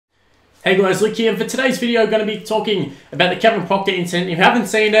Hey guys, Luke here, and for today's video, I'm going to be talking about the Kevin Proctor incident. If you haven't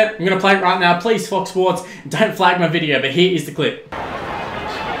seen it, I'm going to play it right now. Please, Fox Sports, don't flag my video, but here is the clip.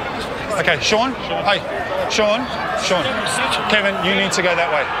 Okay, Shaun? Hey, Shaun? Kevin, you need to go that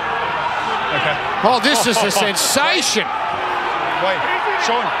way. Okay. Oh, this is a sensation. Wait,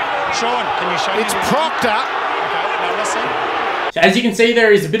 Shaun, can you show me? It's Proctor. Okay, now listen. So as you can see,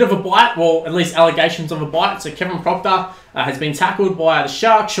 there is a bit of a bite, well, at least allegations of a bite. So Kevin Proctor has been tackled by the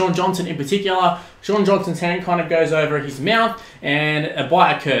Shark, Shaun Johnson in particular. Shaun Johnson's hand kind of goes over his mouth and a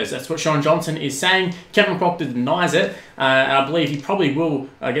bite occurs. That's what Shaun Johnson is saying. Kevin Proctor denies it. And I believe he probably will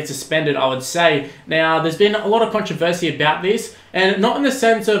get suspended, I would say. Now, there's been a lot of controversy about this, and not in the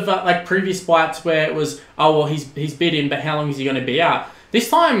sense of like previous bites where it was, oh, well, he's bit him, but how long is he going to be out? This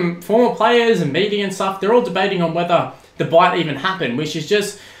time, former players and media and stuff, they're all debating on whether the bite even happened, which is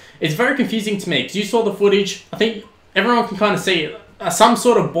just, it's very confusing to me because you saw the footage. I think everyone can kind of see some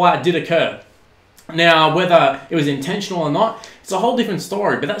sort of bite did occur. Now, whether it was intentional or not, it's a whole different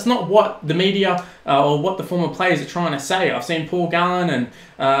story, but that's not what the media or what the former players are trying to say. I've seen Paul Gallen and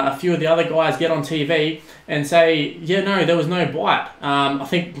a few of the other guys get on TV and say, yeah, no, there was no bite. I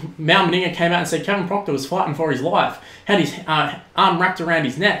think Mal Meninga came out and said Kevin Proctor was fighting for his life, had his arm wrapped around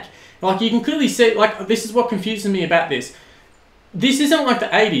his neck. Like, you can clearly see, like, this is what confuses me about this. This isn't like the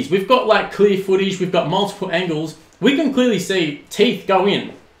 80s. We've got, like, clear footage. We've got multiple angles. We can clearly see teeth go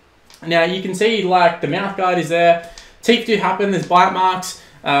in. Now, you can see, like, the mouth guard is there. Teeth do happen. There's bite marks.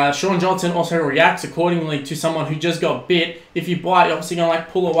 Shaun Johnson also reacts accordingly to someone who just got bit. If you bite, you're obviously going to, like,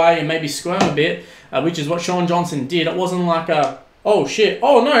 pull away and maybe squirm a bit, which is what Shaun Johnson did. It wasn't like a, oh, shit,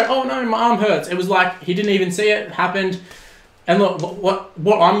 oh, no, my arm hurts. It was like he didn't even see it. It happened. And look,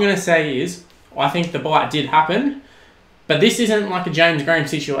 what I'm going to say is, I think the bite did happen, but this isn't like a James Graham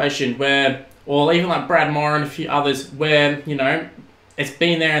situation where, or even like Brad Moore and a few others, where, you know, it's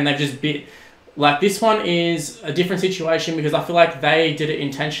been there and they've just bit. Like, this one is a different situation because I feel like they did it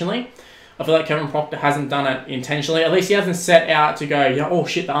intentionally. I feel like Kevin Proctor hasn't done it intentionally. At least he hasn't set out to go, yeah, oh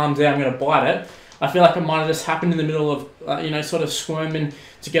shit, the arm's there, I'm going to bite it. I feel like it might have just happened in the middle of, you know, sort of squirming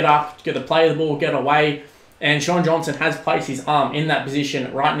to get up, to get the play of the ball, get away. And Shaun Johnson has placed his arm in that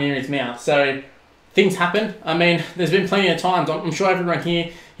position right near his mouth. So things happen. I mean, there's been plenty of times. I'm sure everyone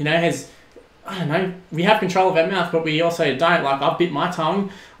here, you know, has, I don't know, we have control of our mouth, but we also don't. Like, I've bit my tongue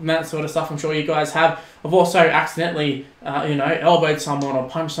and that sort of stuff. I'm sure you guys have. I've also accidentally, you know, elbowed someone or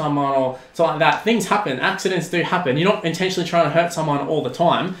punched someone or something like that. Things happen. Accidents do happen. You're not intentionally trying to hurt someone all the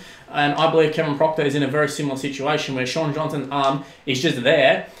time. And I believe Kevin Proctor is in a very similar situation where Shaun Johnson's arm is just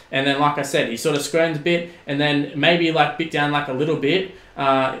there. And then, like I said, he sort of squirmed a bit and then maybe like bit down like a little bit.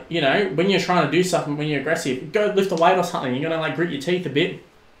 You know, when you're trying to do something, when you're aggressive, go lift a weight or something. You're going to like grit your teeth a bit.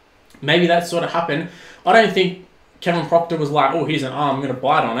 Maybe that sort of happened. I don't think Kevin Proctor was like, oh, here's an arm, I'm going to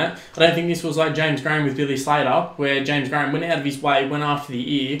bite on it. I don't think this was like James Graham with Billy Slater, where James Graham went out of his way, went after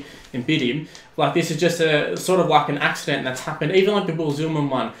the ear and bit him. Like, this is just a sort of like an accident that's happened. Even like the Bill Zillman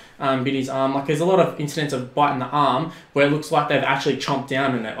one, bit his arm. Like, there's a lot of incidents of biting the arm where it looks like they've actually chomped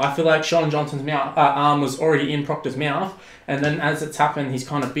down in it. I feel like Shaun Johnson's arm was already in Proctor's mouth, and then as it's happened, he's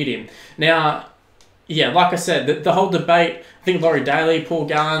kind of bit him. Now, yeah, like I said, the whole debate, I think Laurie Daly, Paul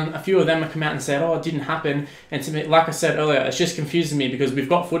Gallen, a few of them have come out and said, oh, it didn't happen. And to me, like I said earlier, it's just confusing me because we've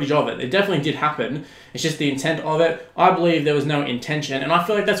got footage of it. It definitely did happen. It's just the intent of it. I believe there was no intention. And I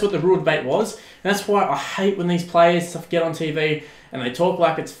feel like that's what the real debate was. And that's why I hate when these players get on TV and they talk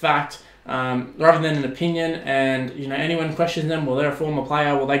like it's fact rather than an opinion. And, you know, anyone questions them, well, they're a former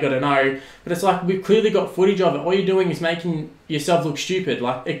player, well, they got to know. But it's like, we've clearly got footage of it. All you're doing is making yourself look stupid.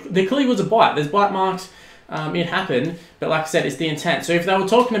 Like, there clearly was a bite. There's bite marks. It happened, but like I said, it's the intent. So if they were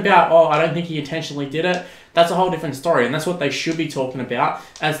talking about, oh, I don't think he intentionally did it, that's a whole different story, and that's what they should be talking about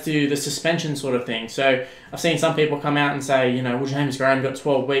as to the suspension sort of thing. So I've seen some people come out and say, you know, well, James Graham got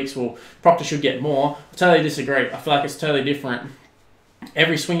 12 weeks, well, Proctor should get more. I totally disagree. I feel like it's totally different.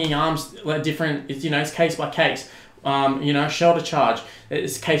 Every swinging arm's different. It's, you know, it's case by case. You know, shoulder charge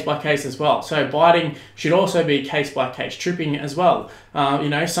is case by case as well. So biting should also be case by case. Tripping as well. You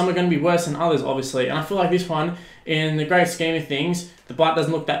know, some are going to be worse than others, obviously. And I feel like this one, in the great scheme of things, the bite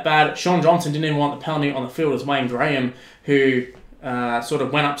doesn't look that bad. Shaun Johnson didn't even want the penalty on the field. It was Wayne Graham who sort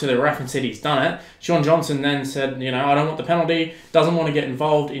of went up to the ref and said he's done it. Shaun Johnson then said, you know, I don't want the penalty. Doesn't want to get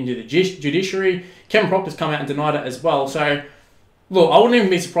involved into the judiciary. Kevin Proctor's come out and denied it as well. So, look, I wouldn't even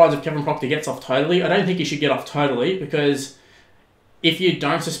be surprised if Kevin Proctor gets off totally. I don't think he should get off totally because if you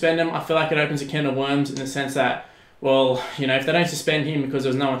don't suspend him, I feel like it opens a can of worms in the sense that, well, you know, if they don't suspend him because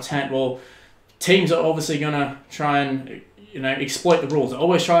there's no intent, well, teams are obviously going to try and, you know, exploit the rules. They're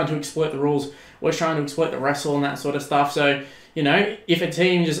always trying to exploit the rules, always trying to exploit the wrestle and that sort of stuff. So you know, if a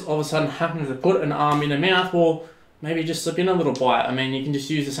team just all of a sudden happens to put an arm in the mouth, well, maybe just slip in a little bite. I mean, you can just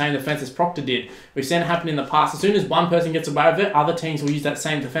use the same defense as Proctor did. We've seen it happen in the past. As soon as one person gets away with it, other teams will use that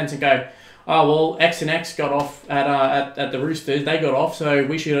same defense and go, oh, well, X and X got off at the Roosters. They got off, so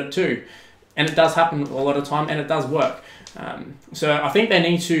we should it too. And it does happen a lot of time, and it does work. So I think they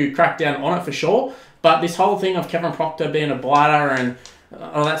need to crack down on it for sure. But this whole thing of Kevin Proctor being a biter and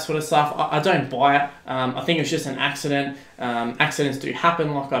all that sort of stuff, I don't buy it. I think it's just an accident. Accidents do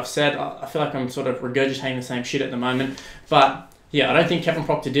happen, like I've said. I feel like I'm sort of regurgitating the same shit at the moment. But yeah, I don't think Kevin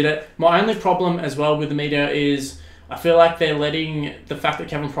Proctor did it. My only problem as well with the media is I feel like they're letting the fact that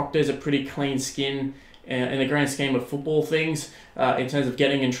Kevin Proctor is a pretty clean skin in the grand scheme of football things, in terms of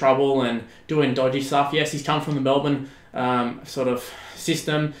getting in trouble and doing dodgy stuff. Yes, he's come from the Melbourne sort of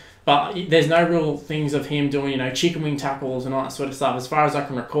system, but there's no real things of him doing, you know, chicken wing tackles and all that sort of stuff. As far as I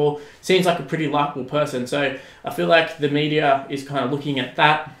can recall, seems like a pretty likable person. So I feel like the media is kind of looking at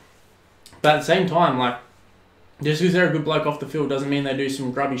that. But at the same time, like, just because they're a good bloke off the field doesn't mean they do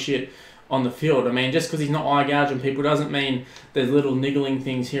some grubby shit on the field. I mean, just because he's not eye gouging people doesn't mean there's little niggling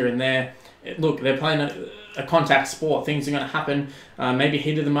things here and there. Look, they're playing a contact sport. Things are going to happen. Maybe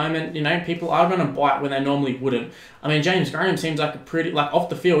heat of the moment. You know, people are going to bite when they normally wouldn't. I mean, James Graham seems like a pretty, like, off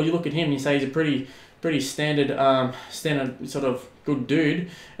the field, you look at him and you say he's a pretty standard sort of good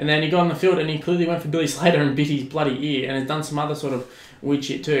dude. And then he got on the field and he clearly went for Billy Slater and bit his bloody ear and has done some other sort of weird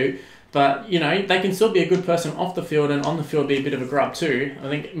shit too. But, you know, they can still be a good person off the field and on the field be a bit of a grub too. I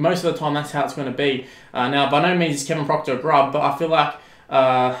think most of the time that's how it's going to be. Now, by no means is Kevin Proctor a grub, but I feel like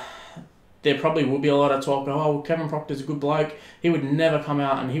there probably will be a lot of talk, oh, Kevin Proctor's a good bloke. He would never come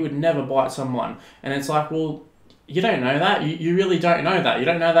out and he would never bite someone. And it's like, well, you don't know that. You really don't know that. You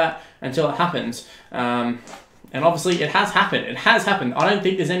don't know that until it happens. And obviously it has happened. It has happened. I don't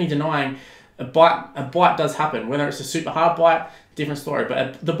think there's any denying a bite does happen. Whether it's a super hard bite, different story.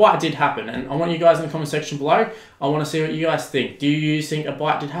 But the bite did happen. And I want you guys in the comment section below, I want to see what you guys think. Do you think a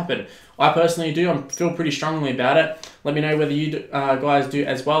bite did happen? I personally do. I feel pretty strongly about it. Let me know whether you guys do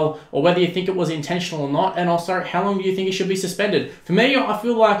as well, or whether you think it was intentional or not. And also, how long do you think he should be suspended? For me, I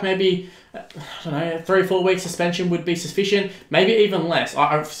feel like maybe, I don't know, 3 or 4 weeks suspension would be sufficient. Maybe even less.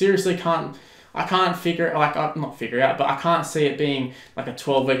 I seriously can't. I can't figure, like, not figure out, but I can't see it being like a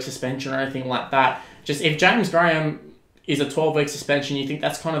 12-week suspension or anything like that. Just if James Graham is a 12-week suspension, you think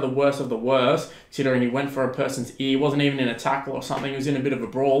that's kind of the worst of the worst, considering he went for a person's ear, wasn't even in a tackle or something, he was in a bit of a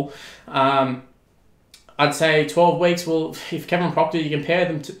brawl. I'd say 12 weeks. Well, if Kevin Proctor, you compare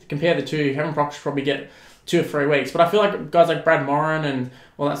the two, Kevin Proctor should probably get 2 or 3 weeks. But I feel like guys like Brad Moran and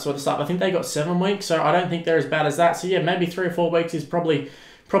all that sort of stuff, I think they got 7 weeks, so I don't think they're as bad as that. So yeah, maybe 3 or 4 weeks is probably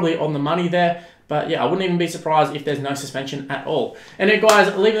on the money there. But yeah, I wouldn't even be surprised if there's no suspension at all. And then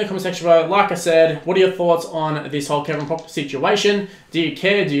guys, leave in the comment section below, like I said, what are your thoughts on this whole Kevin Proctor situation? Do you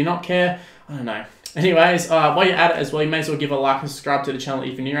care? Do you not care? I don't know. Anyways, while you're at it as well, you may as well give a like and subscribe to the channel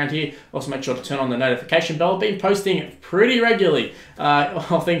if you're new around here. Also make sure to turn on the notification bell. I've been posting pretty regularly,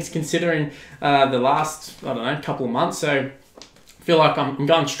 all things considering the last, I don't know, couple of months. So I feel like I'm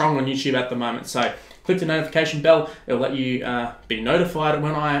going strong on YouTube at the moment. So click the notification bell. It'll let you be notified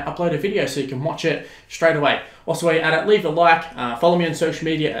when I upload a video so you can watch it straight away. Also, while you're at it, leave a like. Follow me on social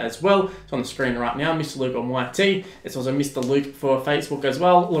media as well. It's on the screen right now, Mr. Luke on YT. It's also Mr. Luke for Facebook as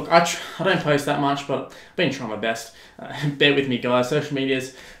well. Look, I don't post that much, but I've been trying my best. Bear with me, guys. Social media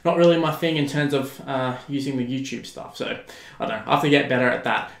is not really my thing in terms of using the YouTube stuff. So, I don't know. I have to get better at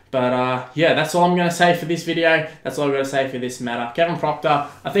that. But yeah, that's all I'm going to say for this video. That's all I've got to say for this matter. Kevin Proctor,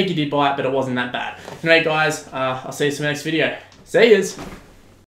 I think he did bite, but it wasn't that bad. Anyway, guys, I'll see you in the next video. See yous.